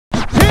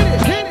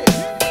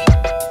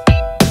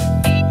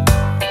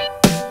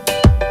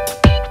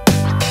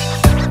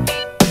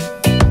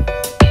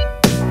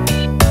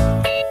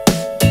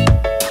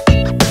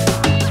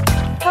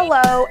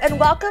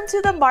Welcome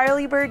to the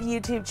Marley Bird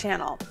YouTube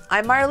channel.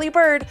 I'm Marley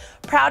Bird,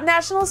 proud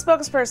national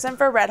spokesperson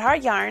for Red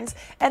Heart Yarns,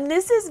 and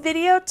this is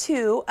video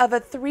 2 of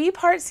a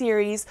 3-part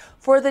series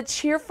for the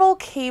Cheerful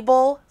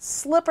Cable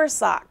Slipper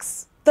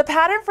Socks. The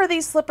pattern for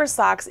these slipper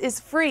socks is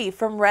free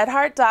from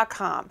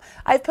redheart.com.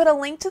 I've put a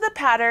link to the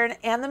pattern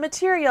and the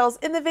materials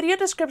in the video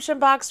description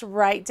box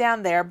right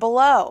down there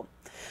below.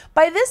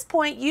 By this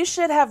point, you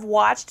should have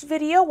watched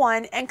video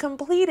 1 and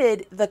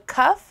completed the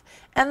cuff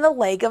and the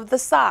leg of the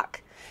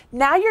sock.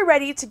 Now you're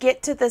ready to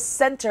get to the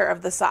center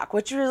of the sock,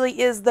 which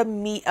really is the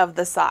meat of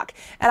the sock.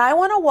 And I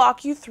want to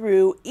walk you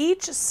through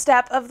each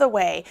step of the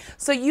way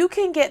so you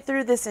can get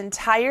through this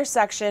entire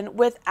section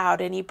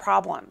without any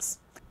problems.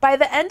 By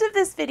the end of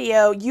this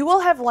video, you will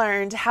have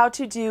learned how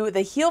to do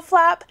the heel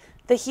flap,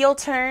 the heel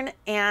turn,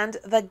 and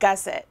the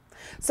gusset.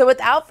 So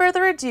without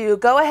further ado,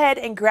 go ahead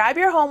and grab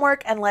your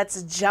homework and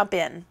let's jump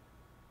in.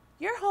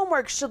 Your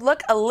homework should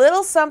look a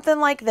little something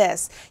like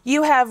this.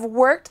 You have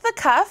worked the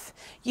cuff,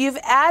 you've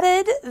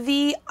added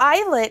the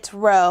eyelet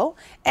row,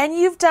 and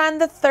you've done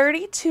the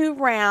 32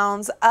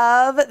 rounds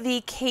of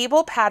the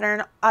cable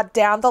pattern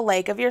down the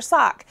leg of your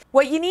sock.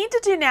 What you need to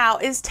do now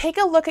is take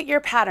a look at your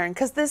pattern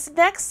because this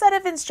next set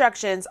of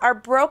instructions are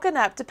broken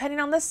up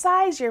depending on the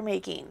size you're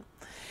making.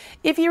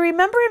 If you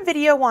remember in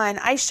video 1,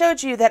 I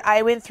showed you that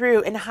I went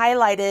through and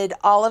highlighted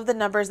all of the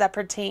numbers that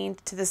pertain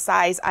to the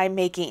size I'm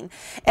making.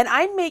 And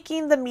I'm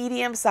making the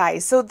medium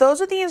size. So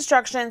those are the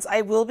instructions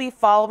I will be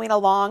following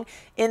along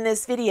in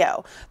this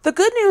video. The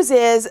good news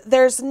is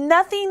there's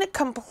nothing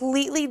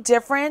completely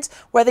different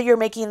whether you're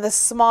making the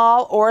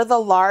small or the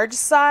large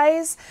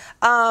size.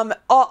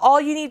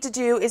 All you need to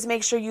do is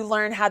make sure you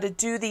learn how to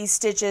do these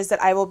stitches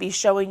that I will be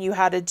showing you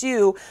how to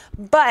do,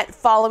 but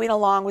following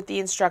along with the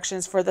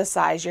instructions for the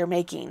size you're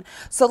making.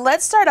 So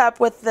let's start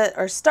off with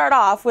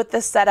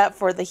the setup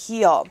for the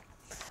heel.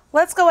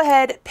 Let's go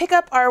ahead, pick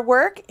up our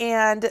work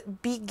and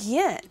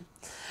begin.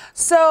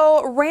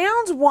 So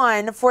round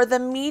 1 for the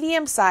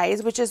medium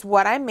size, which is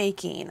what I'm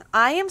making,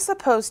 I am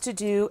supposed to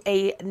do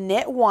a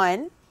knit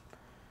 1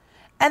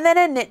 and then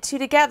a knit 2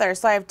 together.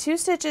 So I have 2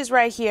 stitches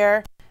right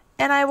here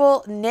and I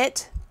will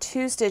knit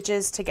 2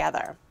 stitches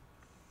together.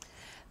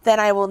 Then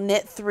I will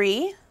knit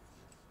 3,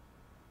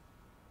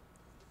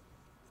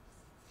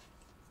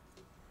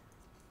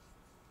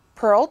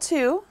 purl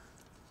 2.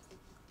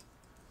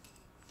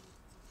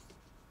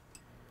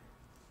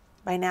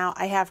 By now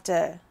I have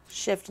to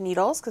shift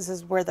needles because this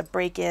is where the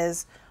break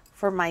is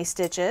for my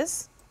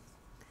stitches.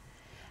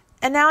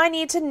 And now I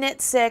need to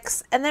knit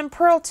 6 and then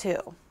purl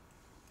 2.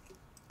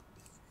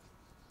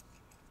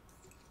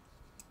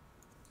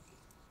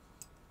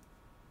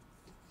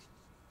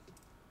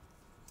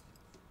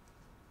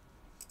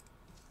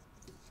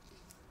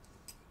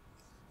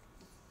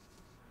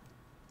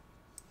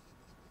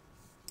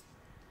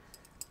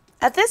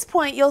 At this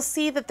point, you'll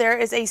see that there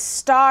is a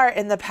star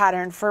in the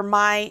pattern for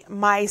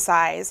my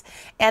size,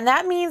 and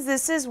that means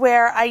this is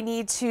where I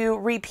need to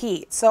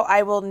repeat. So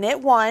I will knit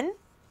 1,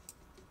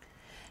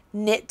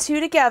 knit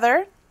 2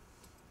 together,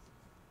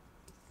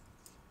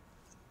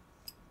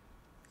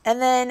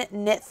 and then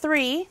knit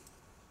 3,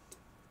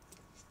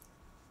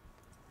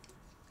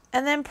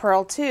 and then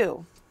purl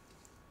 2.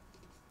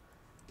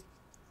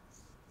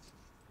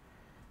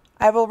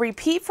 I will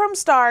repeat from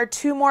star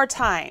 2 more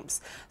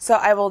times. So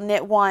I will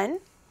knit 1,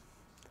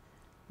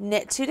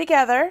 knit 2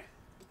 together,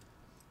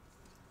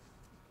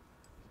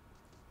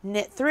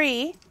 knit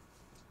 3,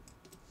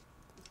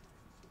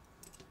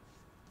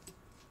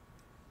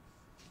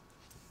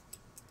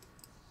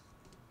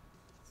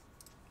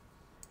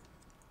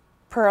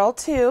 purl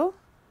 2,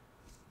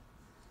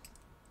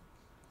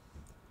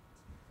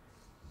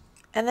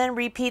 and then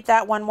repeat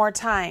that 1 more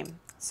time.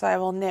 So I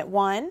will knit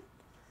 1,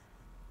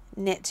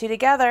 knit 2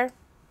 together.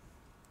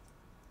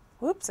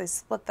 Whoops, I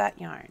split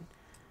that yarn.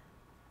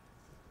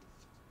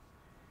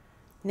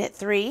 Knit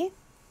 3,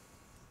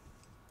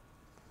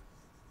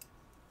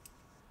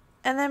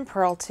 and then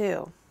purl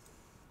 2.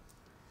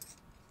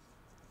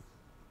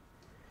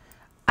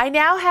 I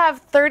now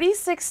have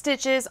 36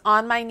 stitches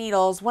on my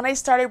needles when I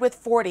started with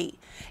 40.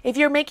 If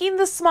you're making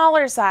the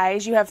smaller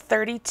size, you have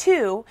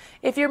 32.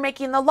 If you're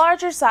making the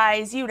larger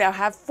size, you now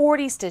have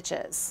 40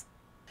 stitches.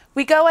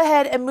 We go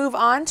ahead and move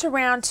on to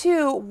round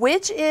 2,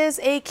 which is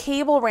a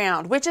cable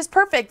round, which is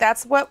perfect.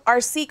 That's what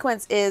our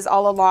sequence is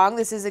all along.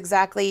 This is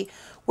exactly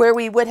where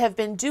we would have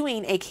been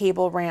doing a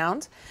cable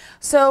round.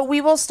 So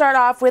we will start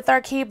off with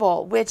our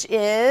cable, which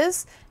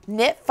is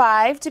knit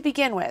 5 to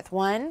begin with.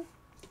 1,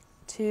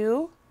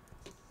 2,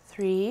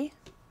 3,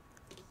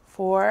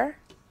 4,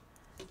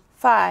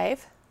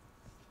 5,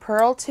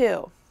 purl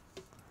 2.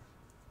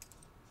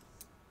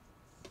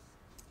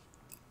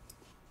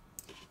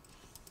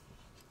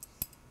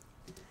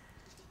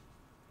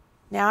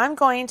 Now I'm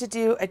going to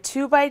do a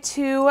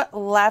 2x2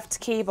 left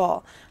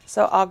cable.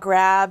 So I'll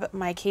grab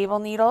my cable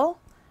needle,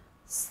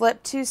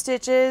 slip 2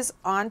 stitches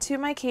onto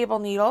my cable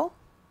needle,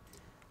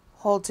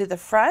 hold to the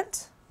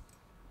front,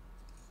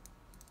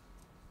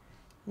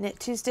 knit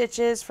 2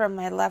 stitches from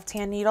my left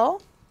hand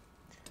needle,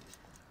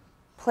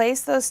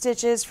 place those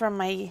stitches from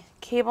my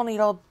cable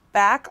needle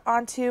back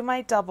onto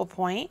my double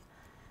point.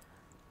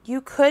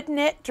 You could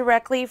knit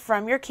directly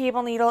from your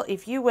cable needle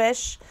if you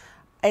wish.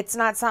 It's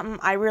not something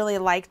I really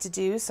like to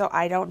do, so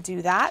I don't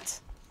do that.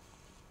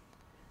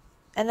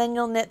 And then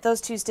you'll knit those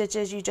 2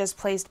 stitches you just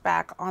placed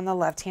back on the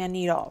left-hand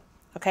needle.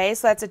 Okay,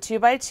 so that's a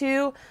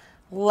 2x2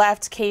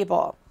 left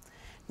cable.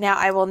 Now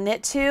I will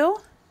knit 2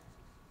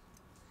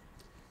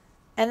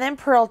 and then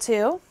purl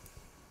 2.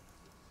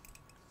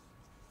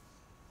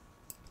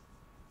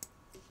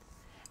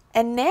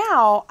 And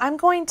now I'm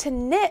going to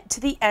knit to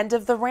the end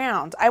of the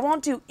round. I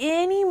won't do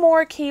any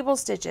more cable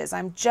stitches.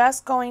 I'm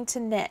just going to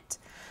knit.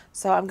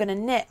 So I'm going to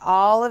knit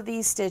all of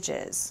these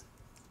stitches.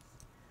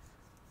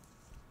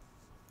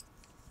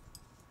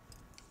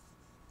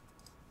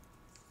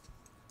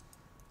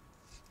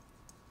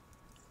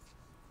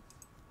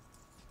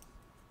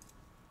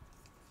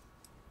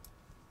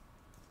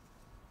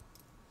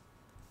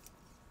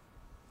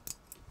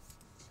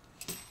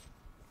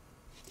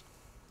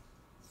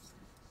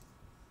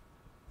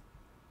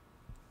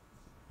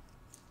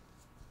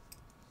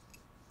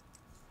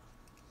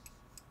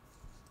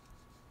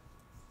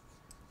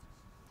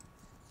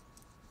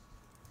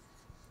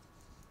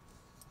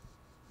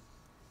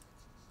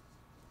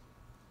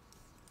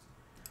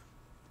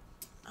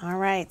 All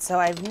right, so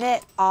I've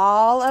knit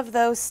all of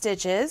those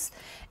stitches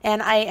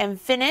and I am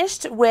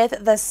finished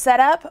with the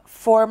setup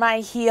for my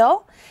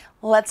heel.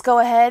 Let's go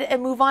ahead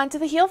and move on to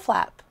the heel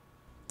flap.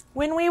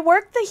 When we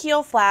work the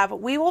heel flap,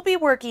 we will be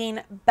working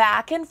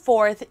back and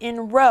forth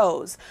in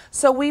rows.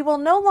 So we will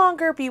no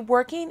longer be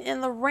working in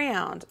the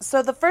round.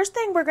 So the first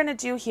thing we're going to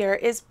do here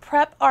is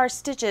prep our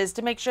stitches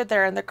to make sure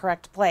they're in the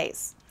correct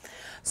place.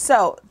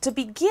 So to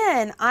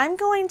begin, I'm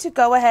going to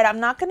go ahead, I'm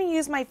not going to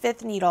use my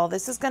 5th needle.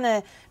 This is going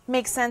to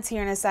make sense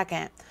here in a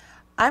second.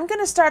 I'm going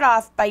to start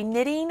off by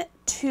knitting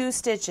 2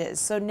 stitches.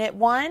 So knit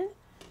 1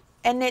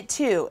 and knit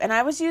 2. And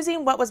I was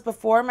using what was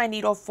before my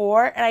needle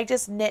 4 and I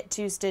just knit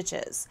 2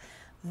 stitches.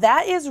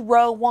 That is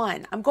row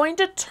 1. I'm going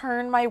to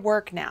turn my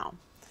work now.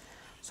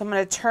 So I'm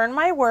going to turn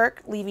my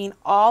work, leaving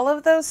all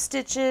of those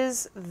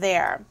stitches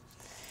there.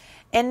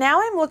 And now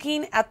I'm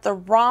looking at the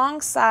wrong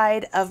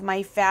side of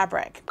my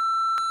fabric.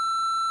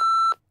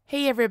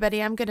 Hey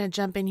everybody, I'm going to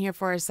jump in here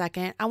for a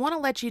second. I want to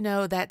let you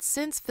know that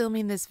since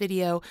filming this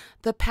video,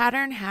 the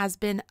pattern has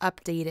been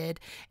updated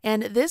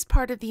and this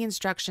part of the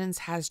instructions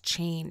has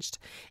changed.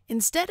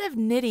 Instead of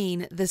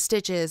knitting the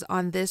stitches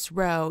on this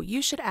row,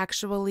 you should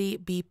actually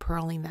be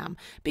purling them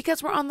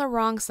because we're on the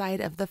wrong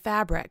side of the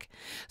fabric.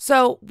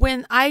 So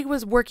when I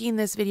was working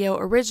this video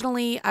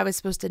originally, I was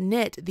supposed to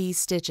knit these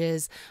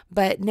stitches,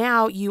 but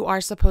now you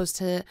are supposed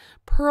to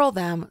purl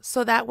them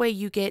so that way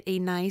you get a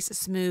nice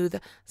smooth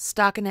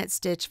stockinette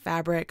stitch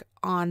fabric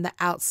on the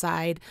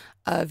outside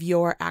of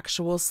your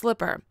actual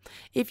slipper.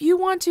 If you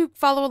want to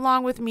follow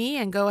along with me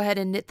and go ahead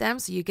and knit them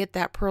so you get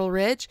that purl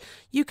ridge,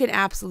 you can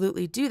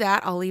absolutely do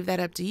that. I'll leave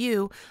that up to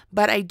you,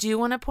 but I do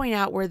want to point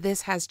out where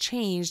this has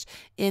changed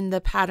in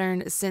the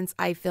pattern since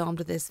I filmed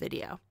this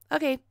video.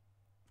 Okay.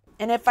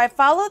 And if I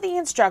follow the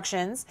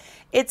instructions,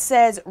 it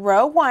says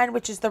row 1,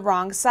 which is the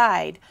wrong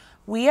side.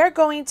 We are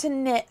going to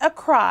knit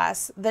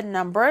across the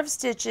number of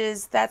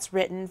stitches that's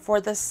written for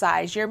the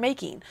size you're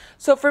making.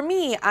 So for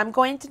me, I'm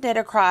going to knit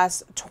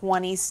across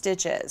 20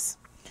 stitches.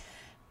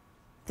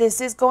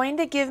 This is going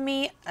to give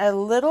me a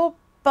little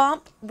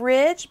bump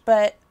ridge,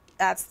 but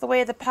that's the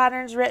way the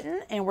pattern's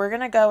written, and we're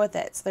going to go with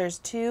it. So there's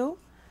 2,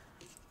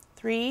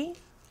 3,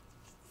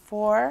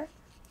 4,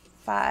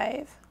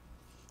 5,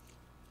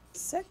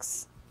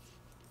 6,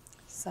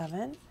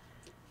 7,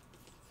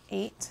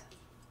 8,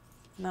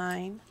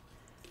 9,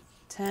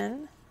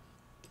 10,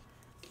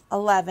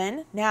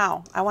 11.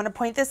 Now, I want to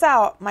point this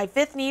out. My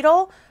 5th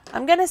needle,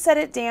 I'm going to set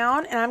it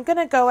down and I'm going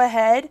to go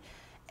ahead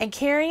and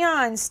carry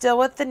on still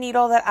with the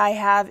needle that I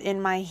have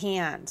in my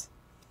hand.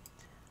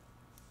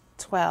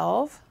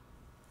 12,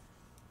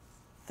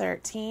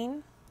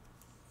 13,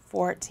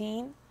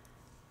 14,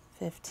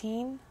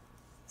 15,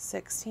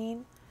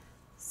 16,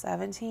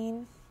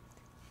 17,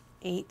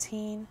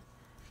 18,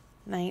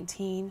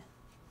 19,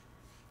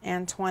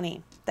 and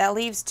 20. That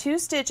leaves 2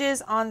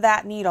 stitches on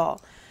that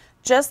needle.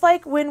 Just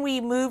like when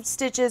we moved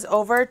stitches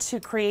over to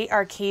create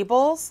our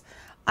cables,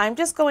 I'm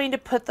just going to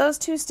put those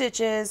 2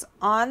 stitches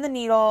on the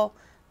needle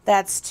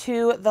that's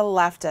to the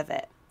left of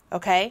it.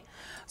 Okay,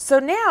 so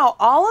now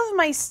all of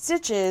my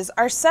stitches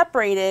are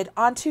separated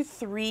onto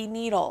 3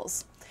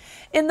 needles.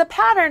 In the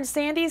pattern,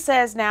 Sandy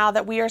says now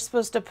that we are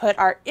supposed to put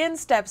our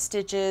instep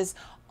stitches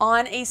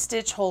on a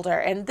stitch holder,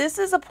 and this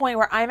is a point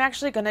where I'm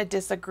actually going to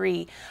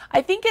disagree.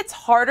 I think it's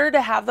harder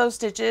to have those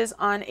stitches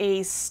on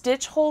a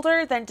stitch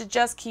holder than to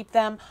just keep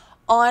them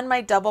on my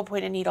double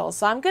pointed needles.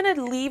 So I'm going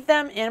to leave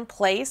them in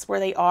place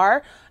where they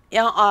are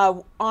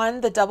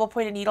on the double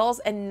pointed needles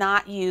and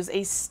not use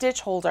a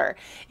stitch holder.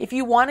 If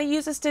you want to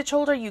use a stitch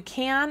holder, you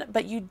can,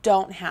 but you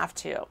don't have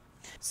to.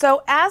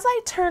 So as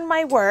I turn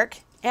my work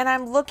and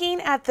I'm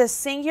looking at the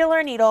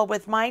singular needle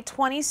with my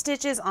 20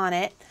 stitches on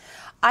it,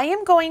 I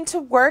am going to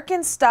work in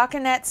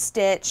stockinette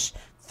stitch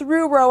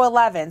through row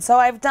 11. So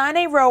I've done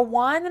a row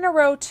 1 and a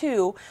row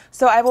 2.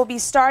 So I will be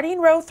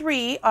starting row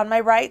 3 on my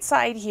right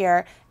side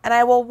here, and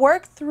I will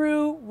work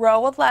through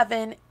row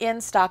 11 in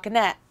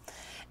stockinette.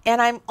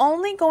 And I'm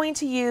only going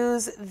to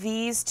use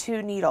these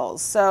 2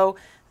 needles. So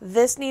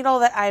this needle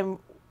that I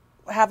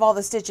have all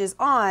the stitches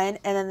on,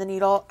 and then the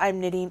needle I'm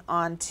knitting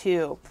on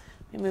too.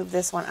 Let me move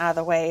this one out of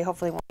the way.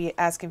 Hopefully it won't be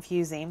as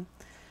confusing.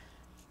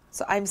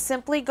 So I'm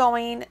simply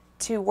going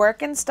to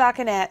work in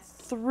stockinette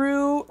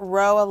through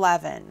row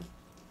 11.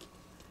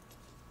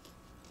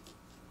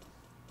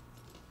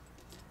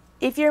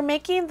 If you're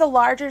making the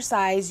larger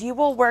size, you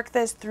will work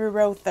this through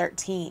row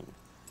 13.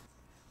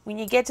 When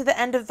you get to the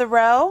end of the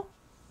row,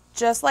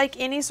 just like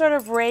any sort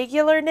of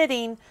regular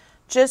knitting,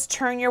 just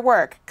turn your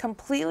work.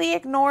 Completely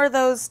ignore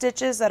those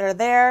stitches that are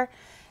there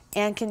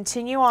and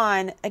continue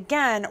on,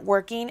 again,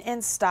 working in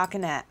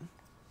stockinette.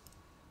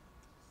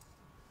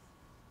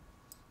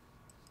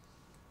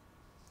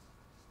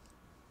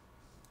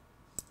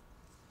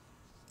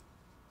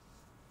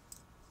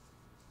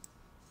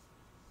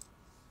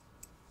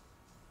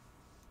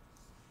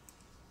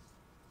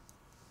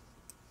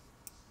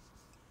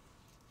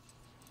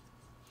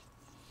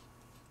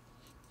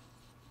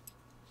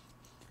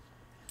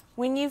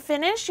 When you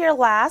finish your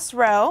last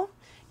row,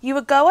 you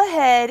would go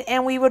ahead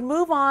and we would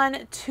move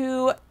on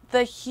to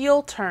the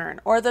heel turn,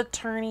 or the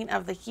turning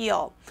of the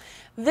heel.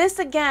 This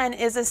again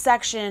is a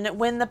section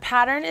when the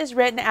pattern is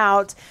written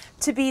out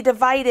to be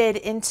divided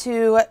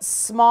into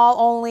small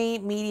only,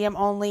 medium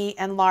only,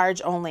 and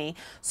large only.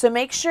 So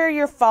make sure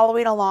you're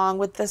following along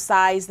with the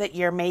size that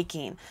you're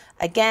making.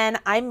 Again,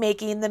 I'm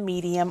making the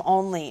medium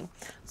only.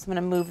 So I'm going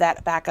to move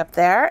that back up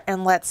there,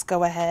 and let's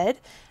go ahead,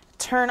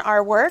 turn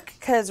our work,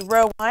 because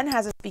row 1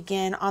 has us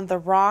begin on the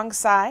wrong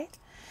side.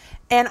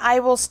 And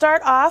I will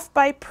start off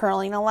by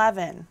purling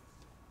 11.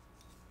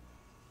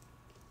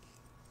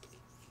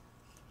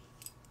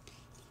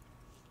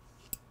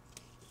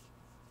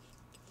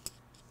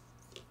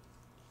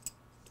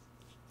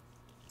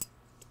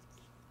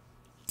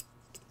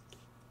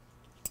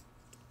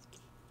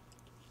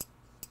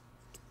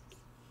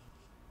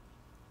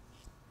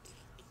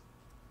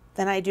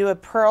 Then I do a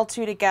purl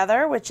 2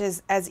 together, which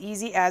is as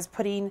easy as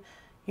putting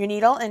your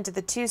needle into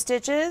the 2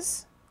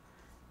 stitches,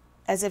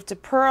 as if to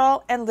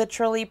purl, and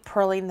literally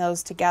purling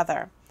those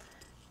together.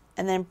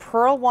 And then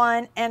purl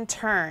 1 and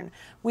turn.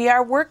 We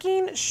are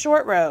working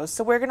short rows,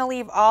 so we're going to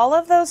leave all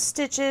of those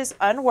stitches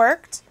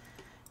unworked,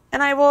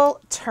 and I will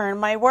turn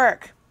my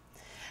work.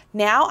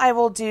 Now I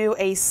will do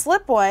a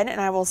slip 1, and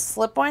I will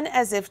slip 1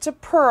 as if to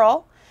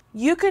purl.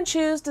 You can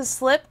choose to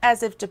slip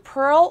as if to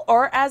purl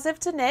or as if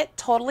to knit,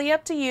 totally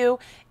up to you.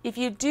 If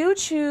you do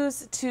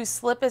choose to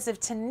slip as if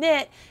to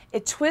knit,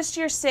 it twists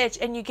your stitch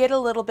and you get a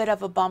little bit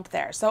of a bump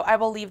there. So I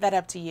will leave that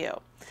up to you.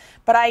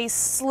 But I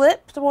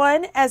slipped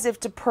 1 as if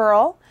to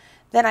purl,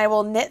 then I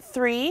will knit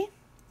 3,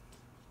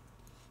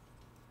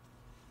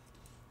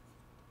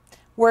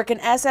 work an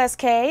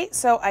SSK,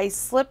 so I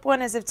slip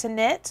 1 as if to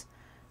knit,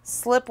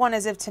 slip 1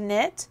 as if to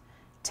knit,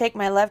 take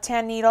my left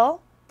hand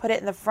needle, put it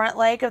in the front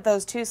leg of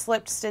those 2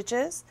 slipped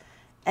stitches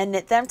and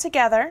knit them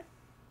together.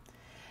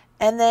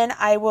 And then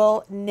I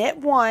will knit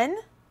 1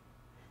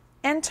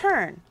 and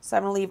turn. So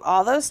I'm going to leave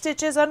all those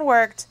stitches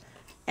unworked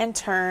and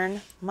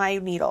turn my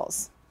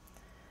needles.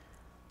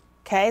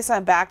 Okay, so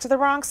I'm back to the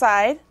wrong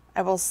side.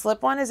 I will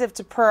slip 1 as if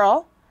to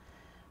purl.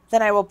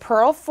 Then I will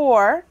purl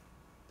 4.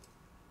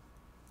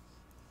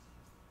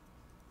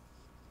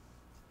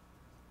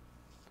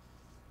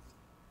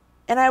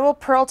 And I will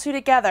purl 2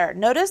 together.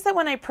 Notice that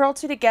when I purl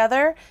 2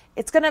 together,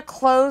 it's going to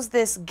close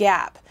this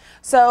gap.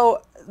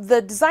 So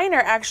the designer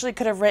actually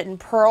could have written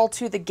purl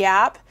to the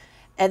gap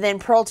and then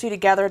purl 2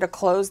 together to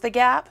close the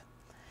gap.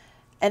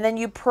 And then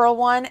you purl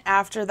 1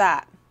 after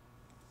that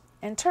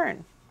and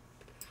turn.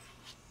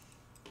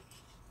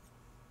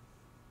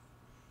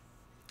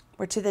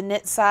 We're to the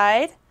knit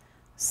side.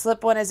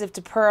 Slip 1 as if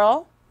to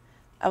purl.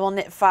 I will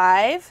knit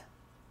 5.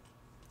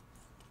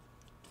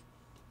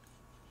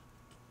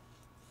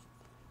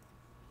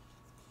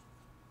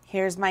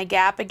 Here's my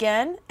gap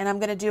again, and I'm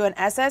going to do an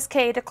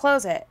SSK to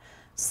close it.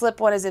 Slip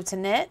 1 as if to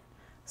knit,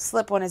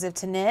 slip 1 as if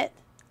to knit,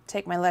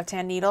 take my left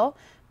hand needle,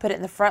 put it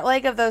in the front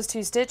leg of those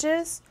 2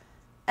 stitches,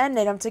 and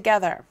knit them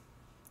together.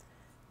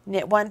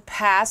 Knit 1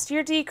 past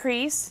your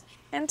decrease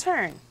and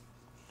turn.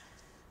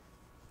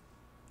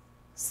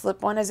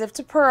 Slip 1 as if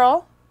to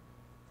purl,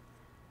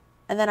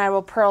 and then I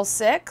will purl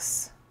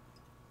 6.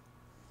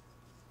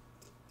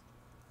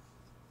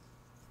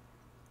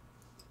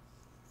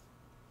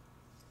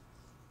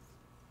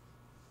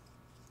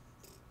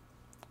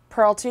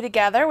 Purl 2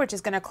 together, which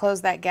is going to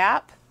close that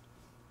gap,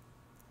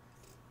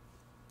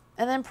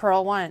 and then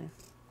purl 1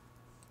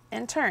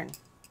 and turn.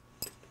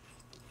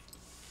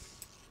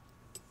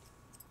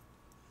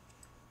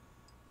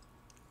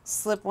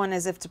 Slip 1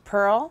 as if to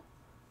purl,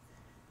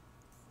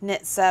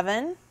 knit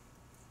 7,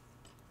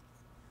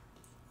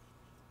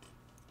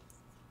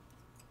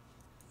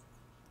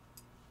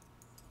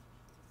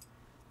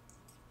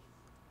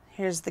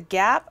 here's the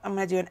gap. I'm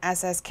going to do an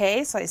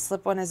SSK, so I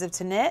slip 1 as if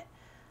to knit,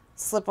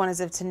 slip 1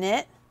 as if to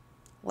knit,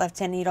 left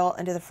hand needle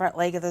into the front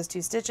leg of those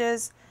 2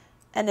 stitches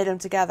and knit them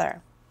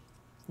together.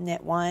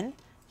 Knit 1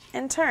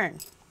 and turn.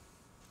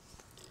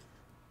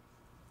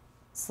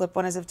 Slip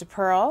 1 as if to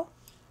purl,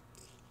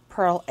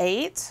 purl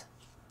 8,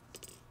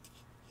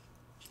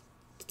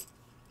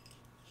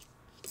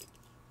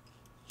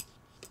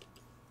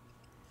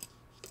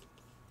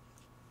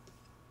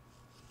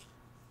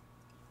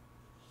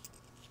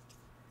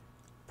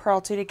 purl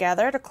 2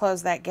 together to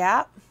close that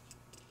gap,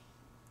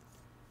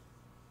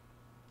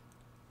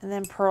 and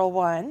then purl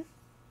 1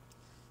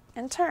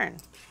 and turn.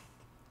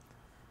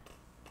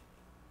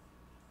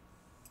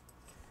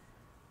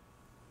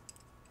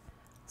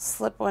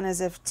 Slip 1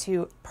 as if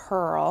to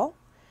purl.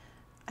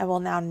 I will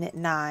now knit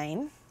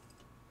 9.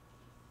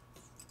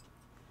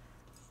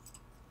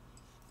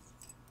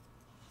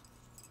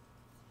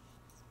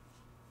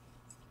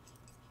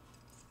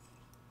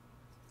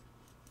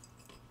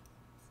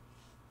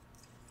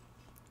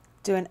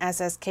 Do an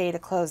SSK to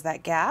close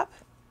that gap.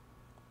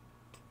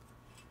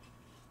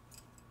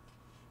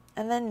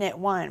 And then knit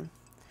 1.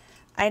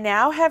 I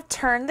now have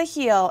turned the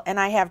heel and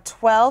I have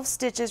 12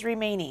 stitches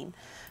remaining.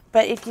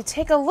 But if you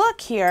take a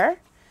look here,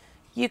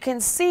 you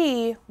can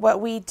see what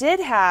we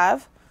did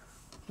have.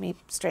 Let me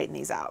straighten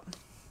these out.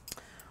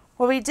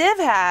 What we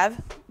did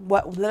have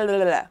was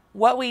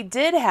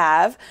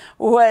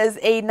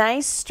a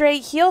nice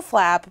straight heel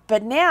flap,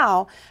 but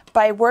now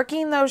by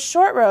working those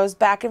short rows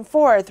back and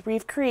forth,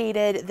 we've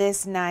created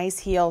this nice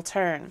heel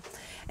turn.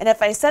 And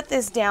if I set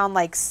this down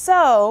like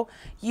so,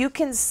 you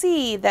can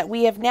see that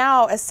we have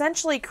now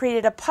essentially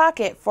created a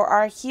pocket for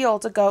our heel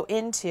to go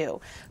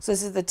into. So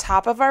this is the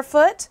top of our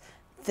foot,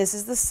 this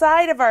is the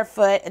side of our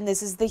foot, and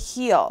this is the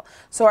heel.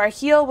 So our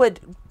heel would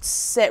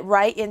sit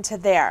right into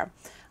there.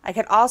 I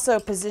could also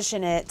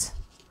position it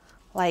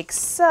like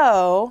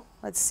so.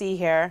 Let's see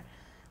here.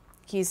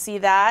 Can you see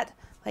that?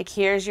 Like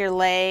here's your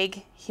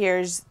leg,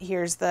 here's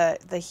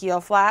the heel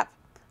flap.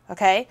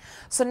 Okay,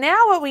 so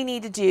now what we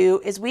need to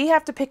do is we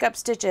have to pick up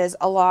stitches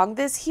along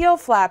this heel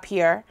flap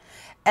here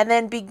and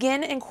then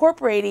begin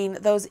incorporating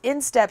those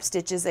instep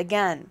stitches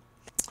again.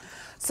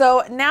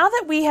 So now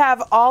that we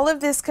have all of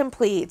this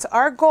complete,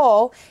 our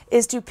goal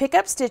is to pick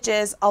up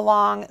stitches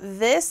along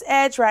this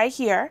edge right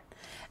here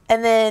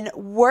and then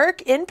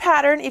work in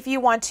pattern if you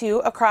want to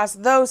across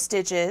those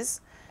stitches,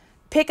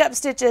 pick up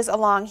stitches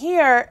along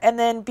here, and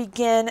then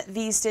begin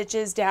these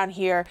stitches down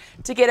here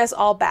to get us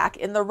all back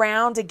in the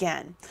round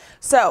again.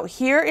 So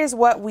here is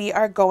what we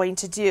are going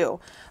to do.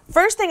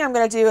 First thing I'm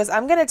going to do is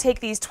I'm going to take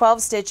these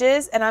 12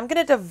 stitches and I'm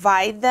going to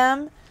divide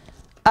them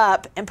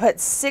up and put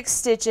 6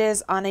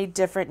 stitches on a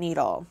different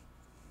needle.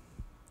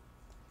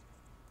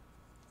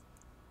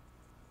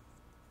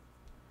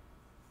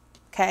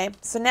 Okay,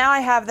 so now I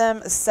have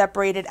them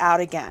separated out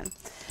again.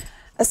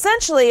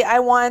 Essentially, I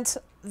want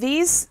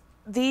this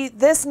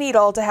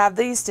needle to have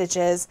these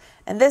stitches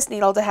and this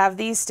needle to have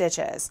these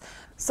stitches.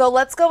 So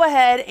let's go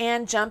ahead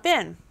and jump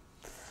in.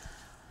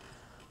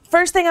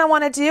 First thing I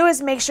want to do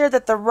is make sure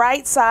that the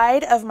right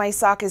side of my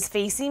sock is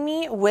facing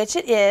me, which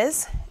it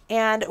is.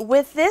 And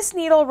with this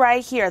needle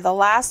right here, the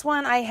last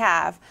one I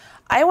have,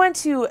 I want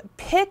to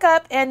pick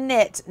up and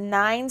knit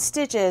 9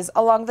 stitches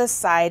along the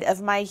side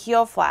of my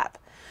heel flap.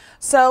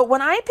 So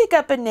when I pick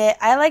up a knit,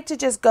 I like to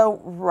just go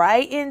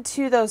right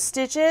into those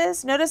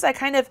stitches. Notice I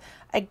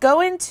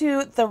go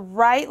into the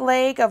right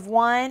leg of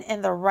one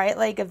and the right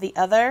leg of the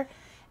other,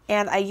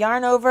 and I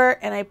yarn over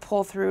and I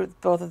pull through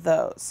both of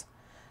those.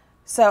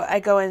 So I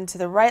go into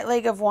the right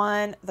leg of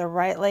one, the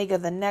right leg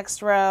of the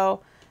next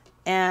row,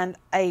 and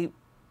I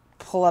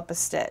pull up a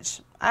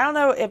stitch. I don't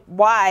know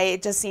why,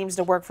 it just seems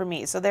to work for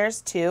me. So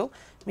there's 2.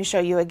 Let me show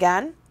you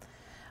again.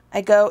 I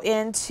go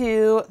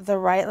into the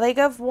right leg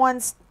of one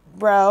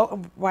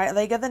row, right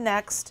leg of the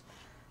next,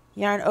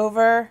 yarn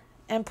over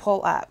and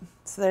pull up.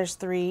 So there's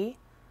 3,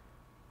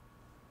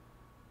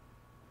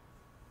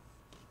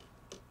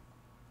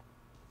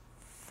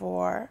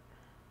 4,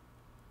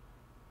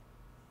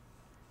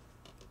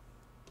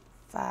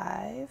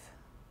 5,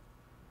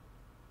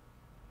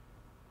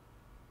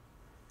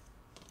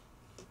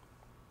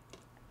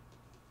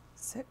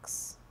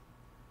 6,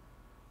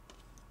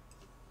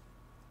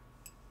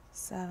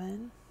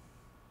 7,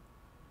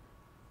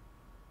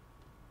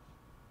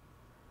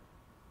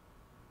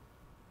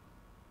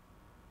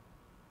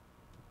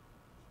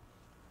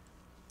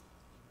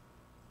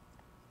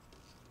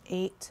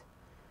 8,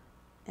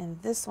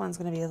 and this one's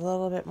going to be a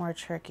little bit more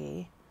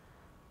tricky.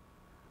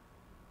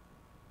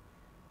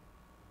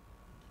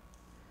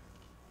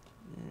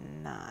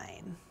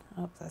 9.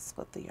 Oops, I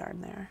split the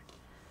yarn there.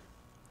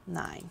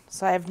 9.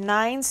 So I have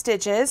 9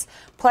 stitches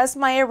plus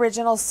my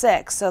original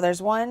 6. So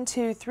there's 1,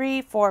 2,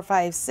 3, 4,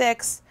 5,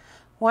 6.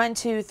 1,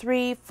 2,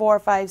 3, 4,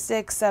 5,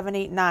 6, 7,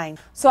 8, 9.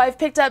 So I've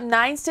picked up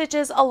 9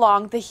 stitches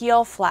along the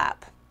heel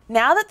flap.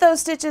 Now that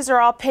those stitches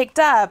are all picked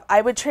up,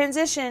 I would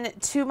transition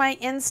to my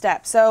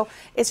instep. So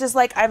it's just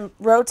like I'm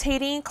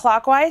rotating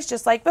clockwise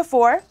just like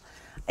before.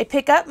 I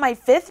pick up my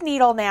 5th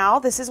needle now.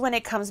 This is when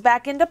it comes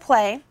back into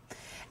play.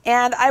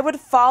 and I would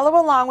follow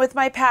along with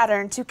my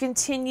pattern to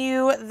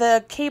continue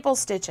the cable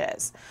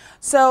stitches.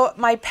 So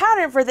my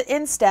pattern for the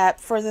instep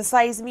for the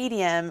size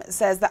medium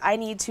says that I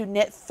need to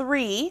knit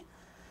 3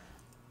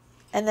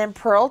 and then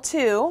purl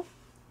 2.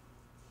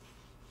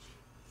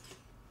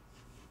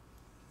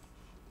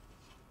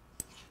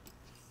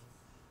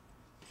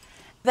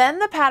 Then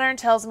the pattern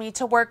tells me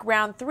to work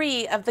round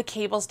 3 of the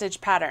cable stitch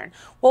pattern.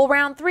 Well,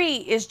 round 3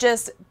 is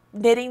just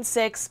knitting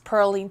 6,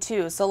 purling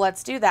 2. So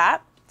let's do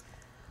that.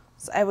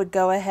 So I would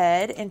go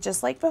ahead and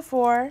just like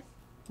before,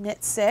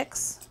 knit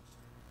 6.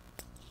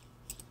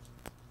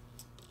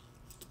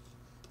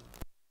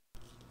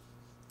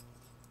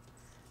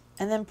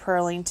 And then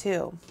purling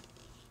 2.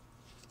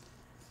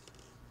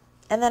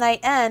 And then I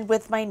end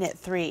with my knit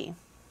 3.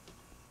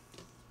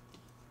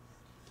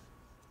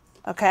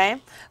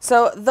 Okay,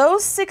 so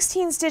those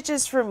 16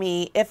 stitches for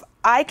me, if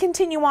I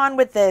continue on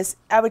with this,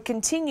 I would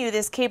continue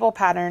this cable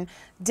pattern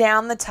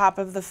down the top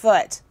of the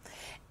foot.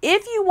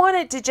 If you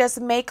wanted to just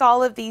make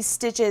all of these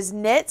stitches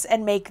knits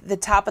and make the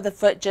top of the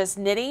foot just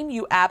knitting,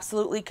 you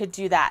absolutely could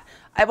do that.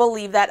 I will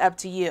leave that up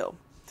to you.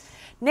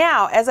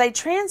 Now, as I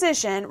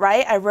transition,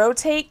 right, I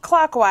rotate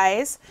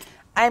clockwise,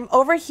 I'm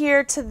over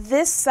here to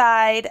this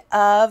side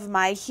of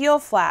my heel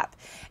flap,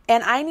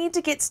 and I need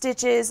to get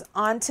stitches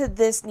onto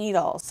this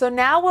needle. So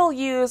now we'll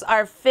use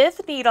our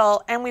 5th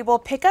needle and we will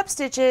pick up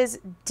stitches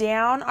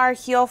down our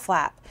heel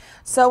flap.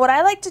 So what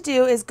I like to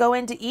do is go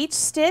into each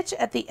stitch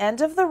at the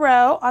end of the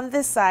row on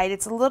this side.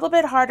 It's a little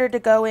bit harder to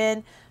go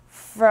in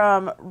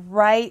from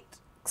right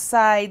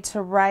side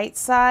to right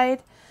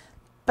side,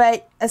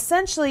 but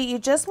essentially you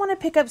just want to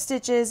pick up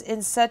stitches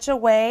in such a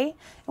way.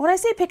 And when I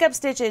say pick up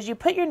stitches, you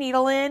put your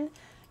needle in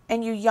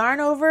and you yarn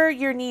over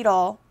your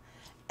needle,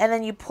 and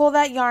then you pull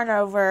that yarn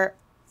over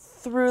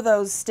through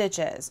those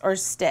stitches or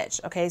stitch.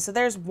 Okay, so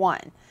there's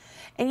 1.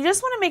 And you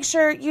just want to make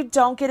sure you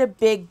don't get a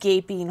big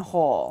gaping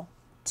hole.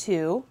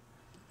 2,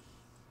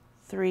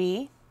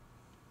 3,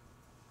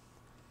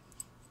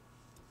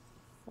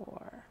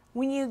 4.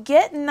 When you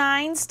get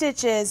 9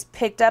 stitches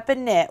picked up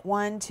and knit,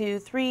 1, 2,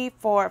 3,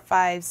 4,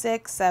 5,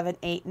 6, 7,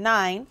 8,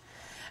 9,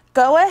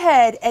 go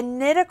ahead and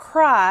knit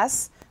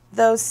across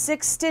those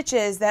 6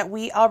 stitches that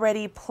we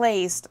already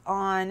placed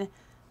on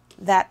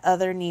that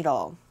other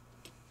needle.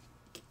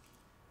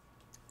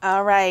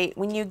 All right,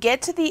 when you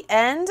get to the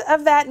end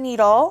of that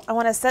needle, I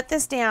want to set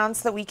this down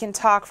so that we can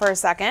talk for a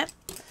second.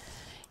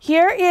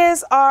 Here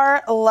is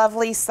our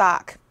lovely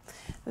sock.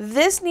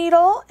 This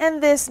needle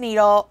and this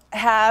needle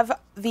have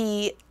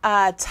the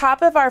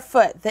top of our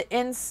foot, the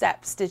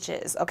instep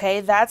stitches,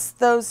 okay? That's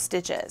those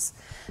stitches.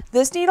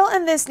 This needle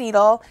and this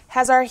needle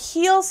has our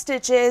heel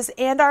stitches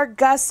and our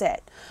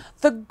gusset.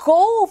 The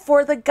goal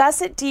for the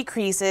gusset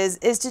decreases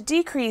is to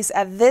decrease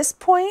at this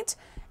point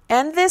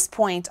and this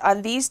point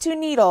on these 2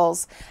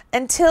 needles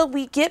until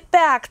we get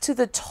back to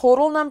the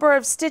total number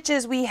of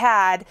stitches we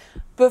had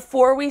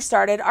before we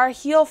started our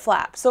heel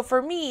flap. So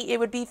for me, it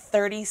would be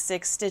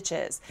 36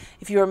 stitches.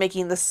 If you were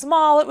making the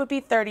small, it would be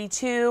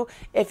 32.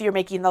 If you're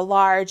making the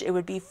large, it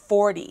would be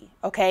 40,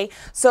 okay?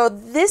 So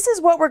this is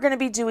what we're gonna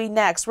be doing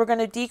next. We're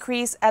gonna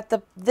decrease at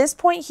this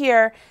point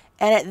here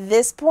and at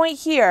this point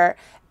here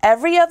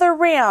every other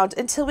round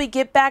until we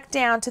get back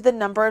down to the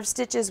number of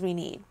stitches we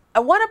need. I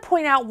want to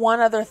point out one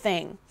other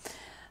thing.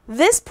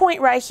 This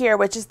point right here,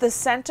 which is the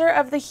center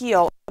of the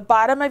heel, the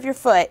bottom of your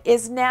foot,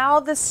 is now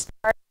the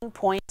starting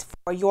point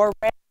for your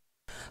round.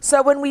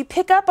 So when we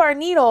pick up our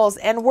needles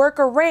and work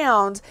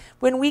around,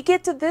 when we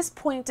get to this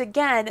point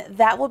again,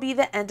 that will be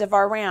the end of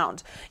our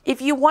round.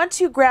 If you want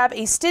to grab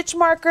a stitch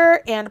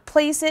marker and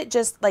place it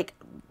just like,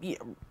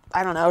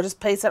 I don't know, just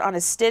place it on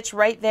a stitch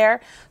right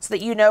there so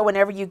that you know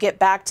whenever you get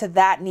back to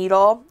that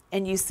needle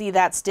and you see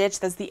that stitch,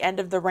 that's the end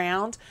of the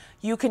round,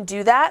 you can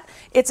do that.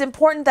 It's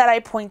important that I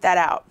point that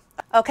out.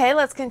 Okay,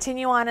 let's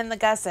continue on in the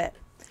gusset.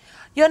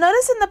 You'll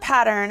notice in the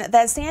pattern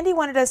that Sandy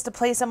wanted us to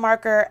place a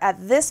marker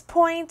at this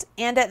point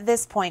and at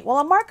this point. Well,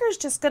 a marker is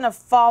just going to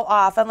fall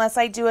off unless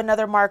I do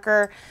another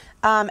marker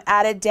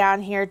added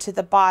down here to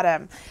the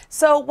bottom.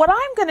 So what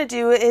I'm going to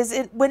do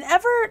is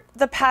whenever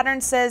the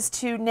pattern says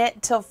to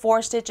knit till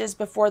 4 stitches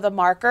before the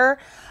marker,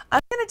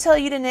 I'm going to tell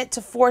you to knit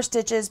to 4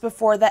 stitches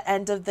before the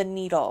end of the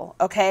needle.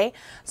 Okay,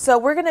 so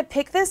we're going to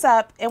pick this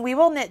up and we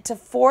will knit to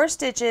 4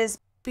 stitches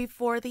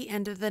before the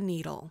end of the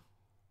needle.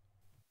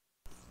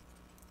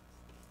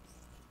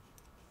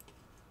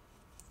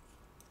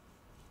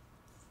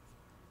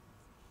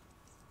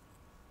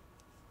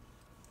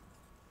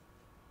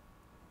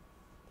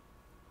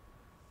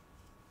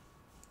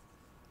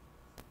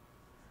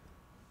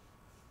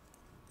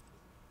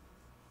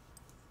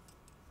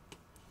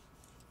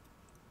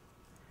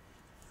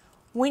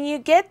 When you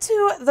get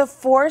to the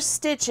 4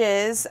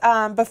 stitches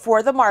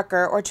before the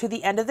marker or to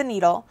the end of the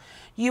needle,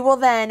 you will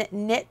then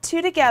knit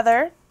 2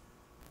 together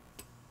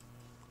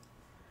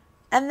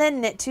and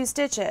then knit 2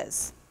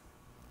 stitches.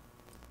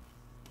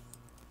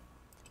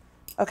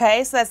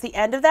 Okay, so that's the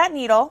end of that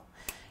needle.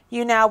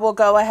 You now will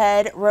go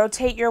ahead,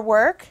 rotate your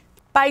work.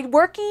 By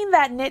working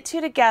that knit 2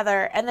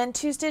 together and then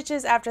 2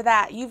 stitches after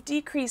that, you've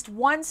decreased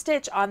 1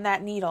 stitch on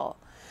that needle.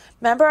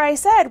 Remember I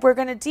said we're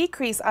going to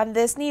decrease on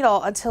this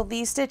needle until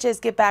these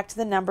stitches get back to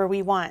the number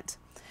we want.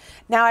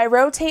 Now I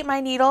rotate my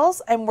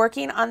needles, I'm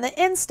working on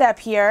the instep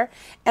here,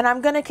 and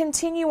I'm going to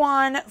continue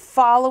on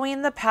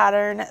following the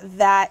pattern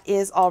that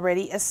is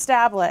already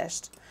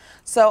established.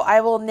 So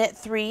I will knit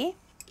 3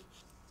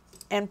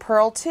 and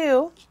purl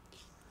 2,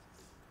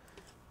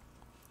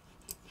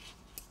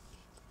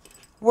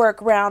 work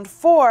round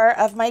 4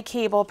 of my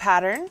cable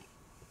pattern,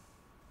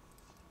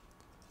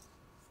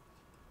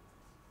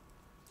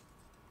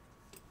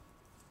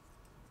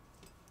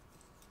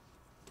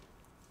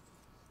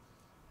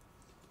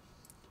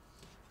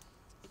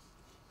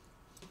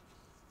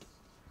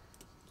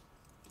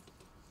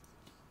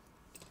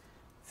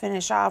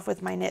 finish off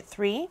with my knit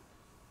 3.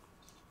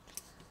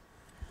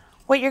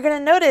 What you're going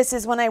to notice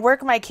is when I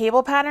work my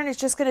cable pattern, it's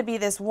just going to be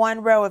this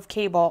one row of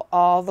cable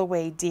all the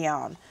way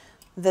down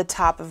the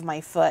top of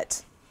my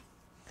foot.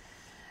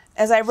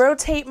 As I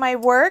rotate my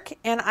work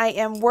and I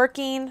am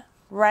working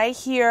right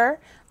here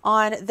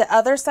on the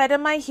other side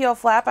of my heel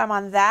flap, I'm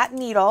on that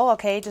needle,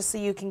 okay, just so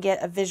you can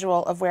get a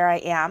visual of where I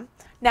am.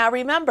 Now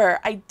remember,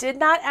 I did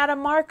not add a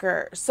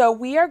marker, so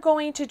we are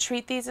going to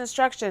treat these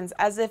instructions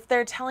as if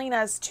they're telling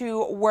us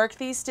to work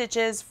these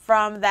stitches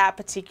from that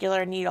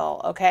particular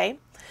needle, okay?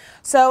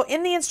 So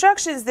in the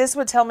instructions, this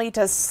would tell me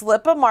to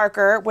slip a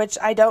marker, which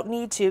I don't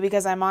need to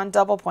because I'm on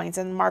double points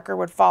and the marker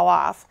would fall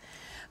off.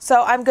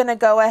 So I'm going to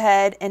go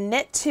ahead and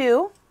knit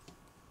 2.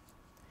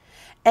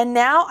 And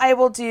now I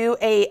will do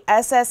a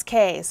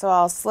SSK. So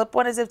I'll slip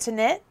one as if to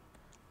knit,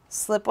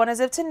 slip one as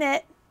if to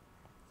knit,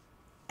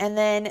 and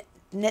then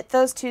knit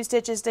those 2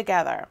 stitches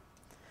together.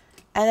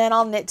 And then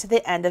I'll knit to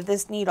the end of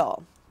this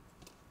needle.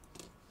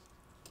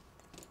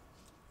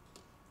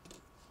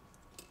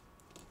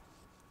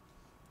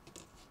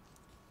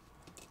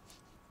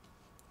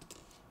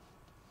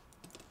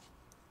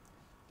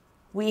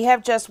 We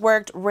have just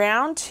worked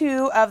round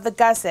 2 of the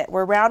gusset,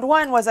 where round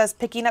 1 was us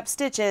picking up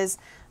stitches.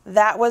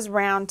 That was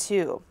round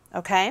 2,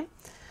 okay?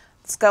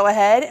 Let's go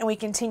ahead and we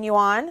continue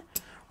on.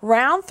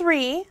 Round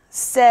 3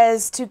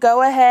 says to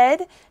go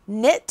ahead,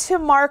 knit to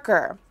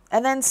marker,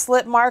 and then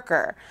slip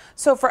marker.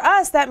 So for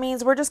us, that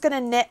means we're just going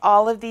to knit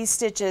all of these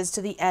stitches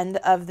to the end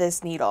of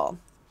this needle.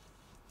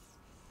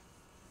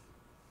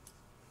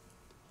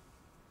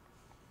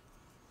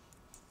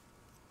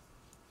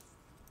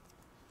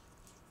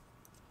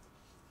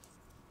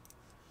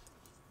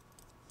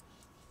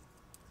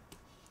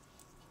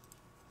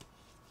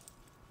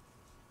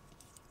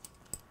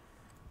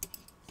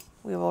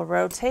 We will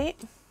rotate,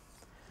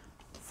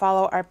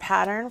 follow our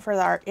pattern for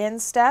our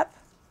instep.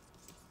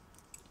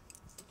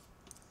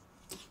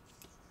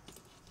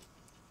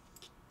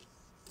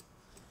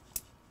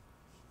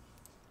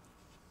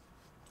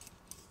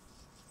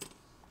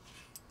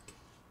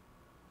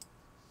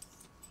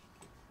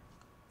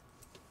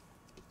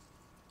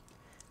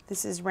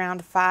 This is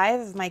round 5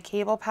 of my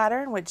cable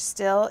pattern, which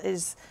still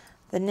is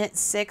the knit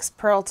 6,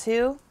 purl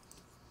 2.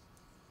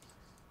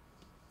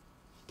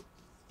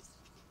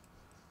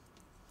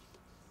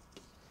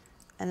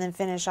 And then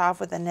finish off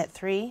with a knit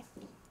 3.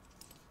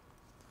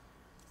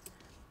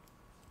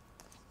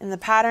 In the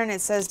pattern it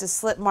says to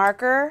slip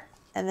marker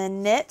and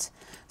then knit,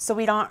 so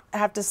we don't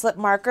have to slip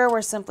marker,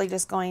 we're simply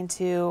just going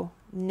to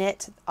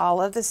knit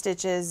all of the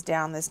stitches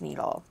down this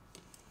needle.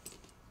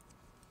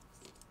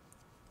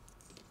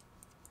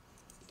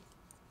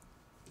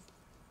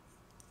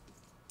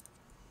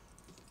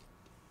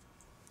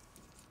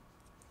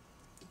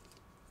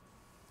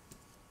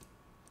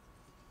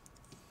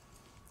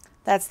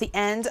 That's the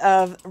end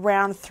of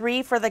round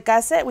 3 for the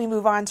gusset. We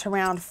move on to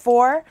round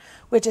 4,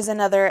 which is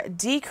another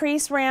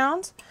decrease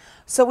round.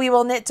 So we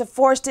will knit to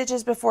 4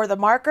 stitches before the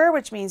marker,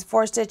 which means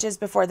 4 stitches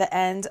before the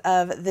end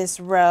of this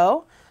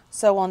row.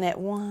 So we'll knit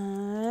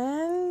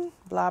 1,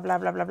 blah, blah,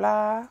 blah, blah,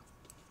 blah.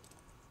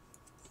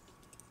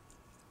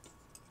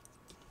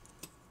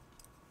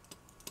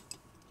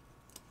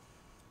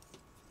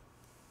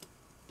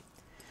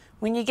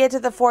 When you get to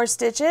the 4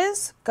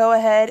 stitches, go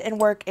ahead and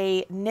work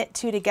a knit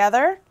 2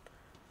 together,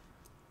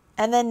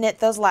 and then knit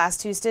those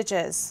last 2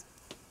 stitches.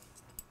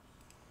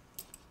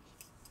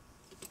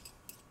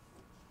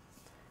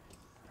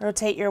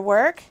 Rotate your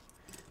work.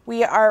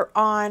 We are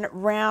on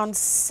round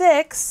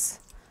 6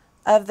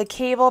 of the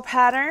cable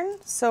pattern.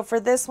 So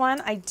for this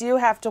one, I do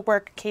have to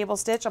work a cable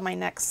stitch on my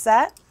next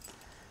set.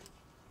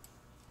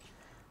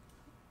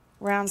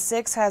 Round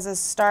 6 has us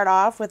start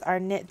off with our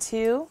knit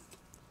 2.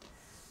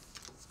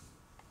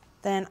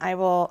 Then I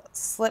will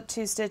slip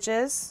 2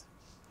 stitches,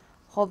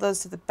 hold those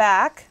to the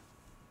back,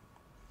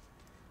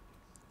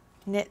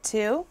 knit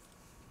 2,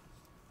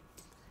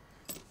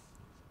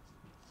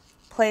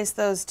 place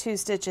those 2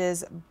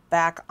 stitches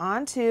back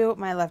onto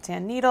my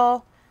left-hand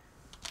needle,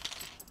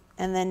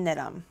 and then knit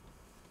them.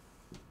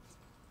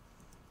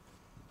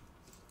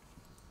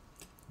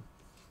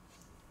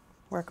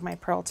 Work my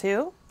purl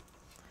 2,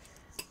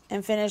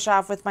 and finish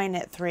off with my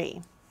knit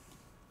 3.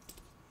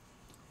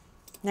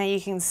 Now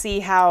you can see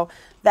how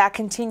that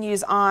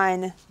continues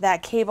on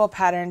that cable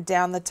pattern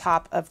down the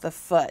top of the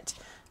foot,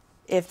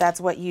 if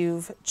that's what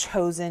you've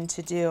chosen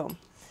to do.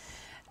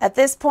 At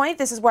this point,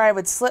 this is where I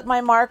would slip my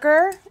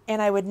marker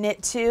and I would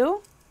knit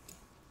 2,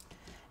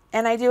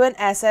 and I do an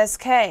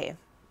SSK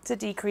to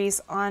decrease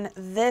on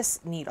this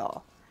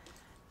needle,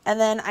 and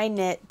then I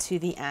knit to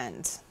the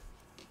end.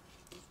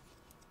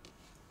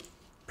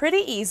 Pretty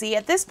easy.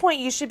 At this point,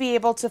 you should be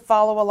able to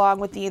follow along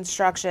with the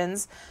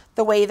instructions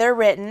the way they're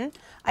written.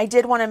 I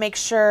did want to make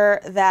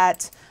sure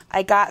that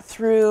I got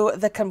through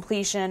the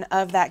completion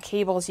of that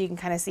cable so you can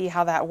kind of see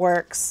how that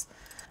works.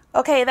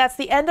 Okay, that's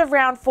the end of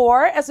round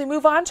 4. As we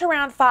move on to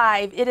round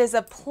 5, it is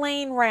a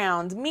plain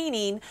round,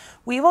 meaning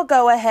we will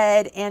go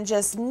ahead and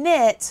just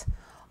knit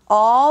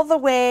all the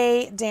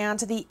way down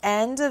to the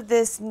end of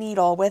this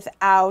needle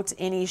without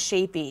any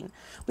shaping.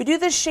 We do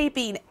this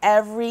shaping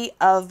every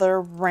other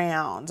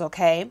round,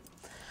 okay?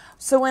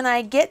 So when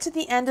I get to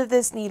the end of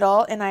this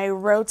needle and I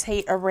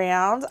rotate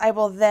around, I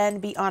will then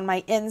be on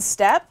my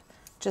instep,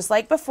 just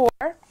like before.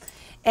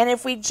 And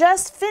if we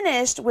just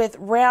finished with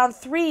round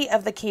 3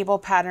 of the cable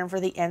pattern for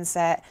the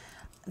inset,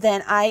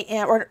 then I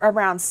am, or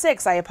round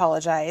 6, I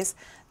apologize,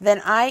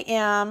 then I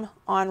am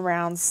on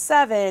round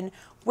 7,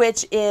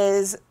 which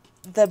is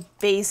the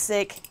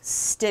basic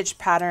stitch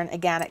pattern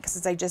again,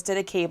 since I just did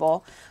a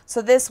cable.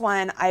 So this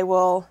one I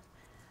will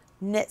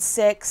knit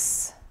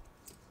 6,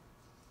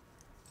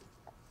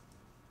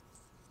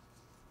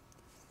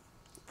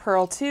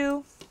 purl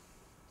 2,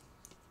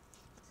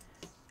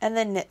 and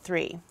then knit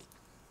 3.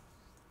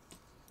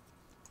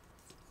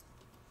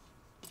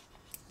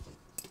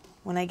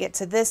 When I get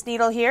to this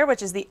needle here,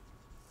 which is the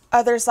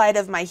other side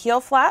of my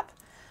heel flap,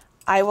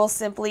 I will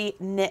simply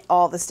knit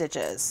all the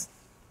stitches.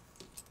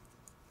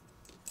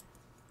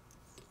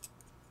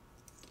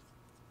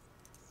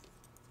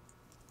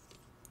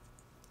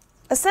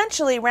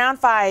 Essentially, round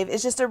 5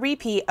 is just a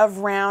repeat of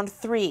round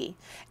 3,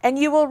 and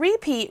you will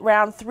repeat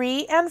round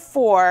 3 and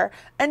 4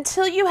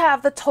 until you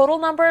have the total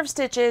number of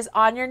stitches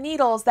on your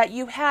needles that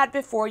you had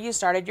before you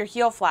started your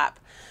heel flap.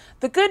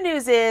 The good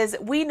news is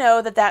we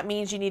know that that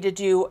means you need to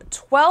do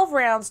 12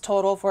 rounds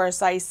total for a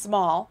size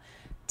small,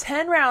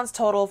 10 rounds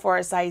total for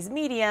a size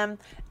medium,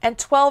 and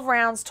 12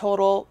 rounds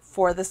total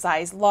for the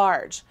size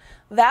large.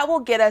 That will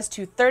get us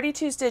to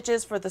 32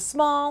 stitches for the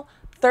small,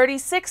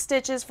 36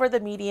 stitches for the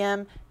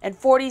medium, and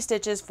 40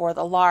 stitches for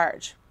the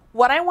large.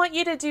 What I want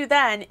you to do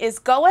then is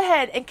go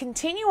ahead and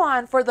continue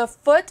on for the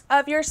foot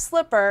of your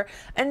slipper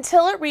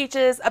until it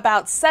reaches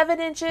about 7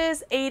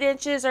 inches, 8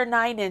 inches, or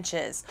 9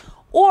 inches,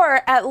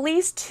 or at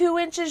least 2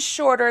 inches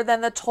shorter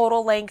than the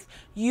total length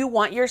you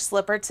want your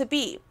slipper to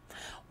be.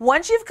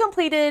 Once you've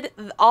completed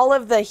all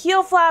of the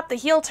heel flap, the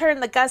heel turn,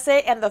 the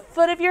gusset, and the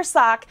foot of your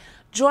sock,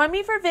 join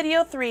me for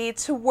video 3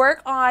 to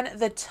work on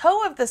the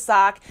toe of the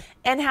sock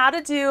and how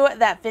to do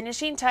that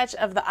finishing touch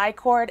of the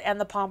I-cord and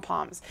the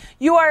pom-poms.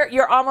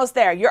 You're almost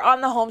there. You're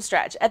on the home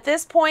stretch. At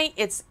this point,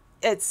 it's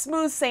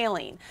smooth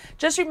sailing.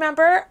 Just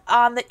remember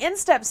on the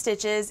instep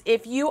stitches,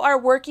 if you are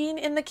working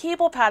in the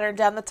cable pattern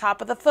down the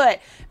top of the foot,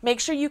 make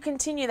sure you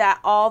continue that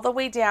all the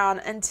way down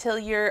until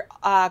you're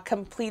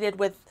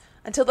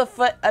until the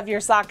foot of your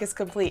sock is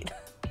complete.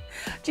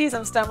 Geez,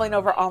 I'm stumbling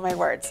over all my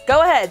words.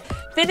 Go ahead,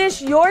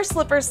 finish your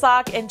slipper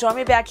sock and join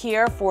me back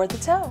here for the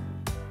toe.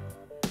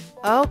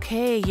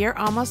 Okay, you're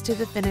almost to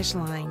the finish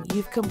line.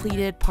 You've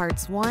completed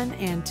parts 1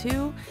 and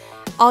 2.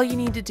 All you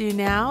need to do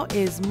now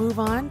is move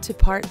on to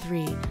part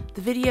 3.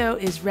 The video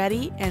is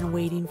ready and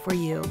waiting for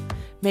you.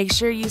 Make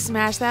sure you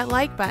smash that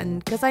like button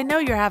because I know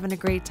you're having a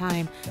great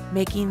time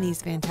making these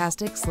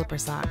fantastic slipper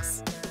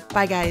socks.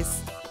 Bye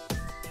guys.